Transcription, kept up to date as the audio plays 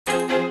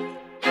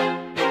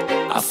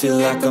I feel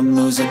like I'm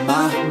losing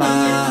my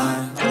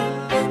mind.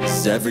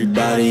 Is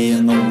everybody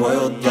in the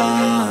world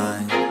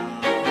blind?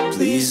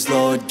 Please,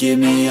 Lord, give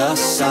me a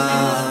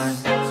sign,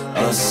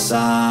 a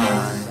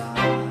sign.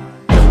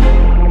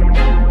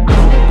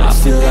 I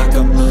feel like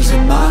I'm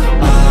losing my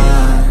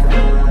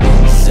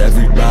mind. Is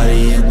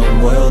everybody in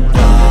the world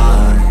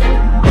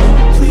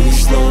blind?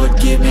 Please, Lord,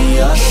 give me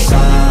a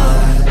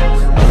sign,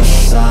 a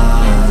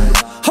sign.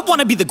 I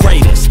wanna be the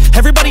greatest.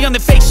 Everybody on the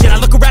fake shit. I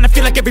look around and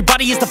feel like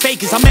everybody is the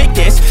fakest. I make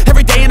this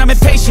every day and I'm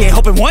impatient,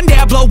 hoping one day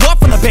I blow up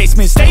from the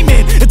basement.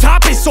 Statement, the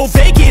top is so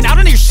vacant. I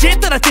don't hear shit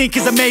that I think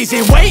is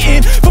amazing.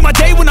 Waiting for my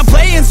day when I'm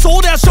playing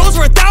sold out shows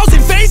for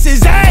 1,000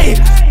 faces. Hey,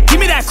 give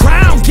me that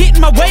crown, get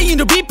in my way and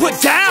to be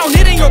put down.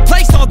 It ain't your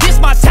place, all this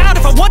my town.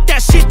 If I want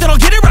that shit, then I'll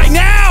get it right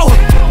now.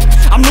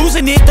 I'm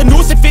losing it, the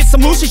noose it fits,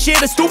 some loose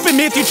shit. A stupid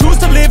myth, you choose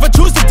to live or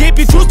choose to dip.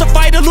 You choose to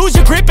fight or lose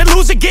your grip and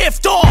lose a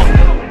gift.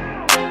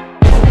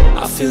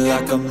 I feel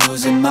like I'm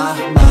losing my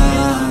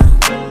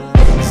mind.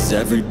 Is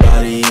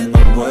everybody in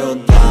the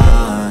world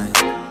blind?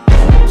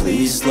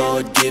 Please,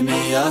 Lord, give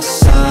me a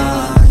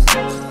sign,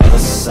 a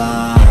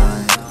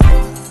sign.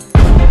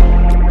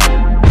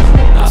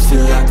 I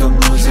feel like I'm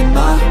losing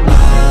my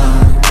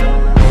mind.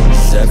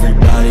 Is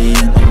everybody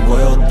in the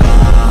world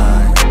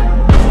blind?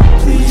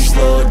 Please,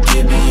 Lord,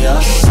 give me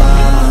a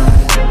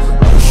sign,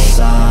 a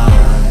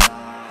sign.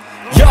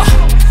 Yeah.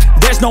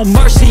 There's no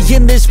mercy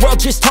in this world,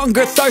 just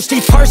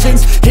hunger-thirsty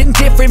persons in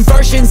different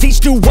versions.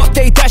 Each new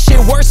update, that shit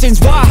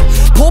worsens. Why?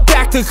 Pull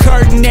back the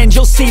curtain and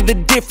you'll see the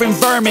different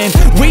vermin.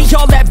 We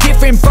all have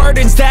different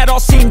burdens that all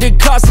seem to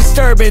cause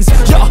disturbance.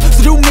 Yo,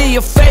 so do me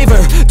a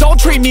favor, don't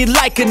treat me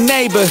like a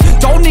neighbor.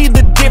 Don't need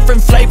the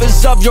different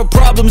flavors of your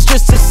problems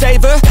just to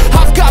savor.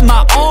 I've got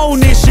my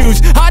own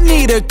issues, I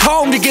need a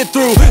comb to get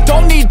through.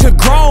 Don't need to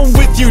groan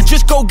with you,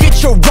 just go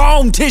get your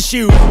own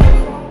tissue.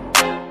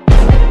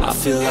 I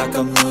feel like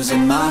I'm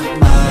losing my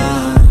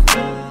mind.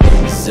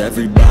 Is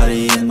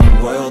everybody in the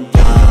world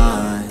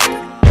blind?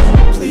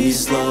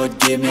 Please, Lord,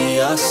 give me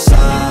a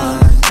sign,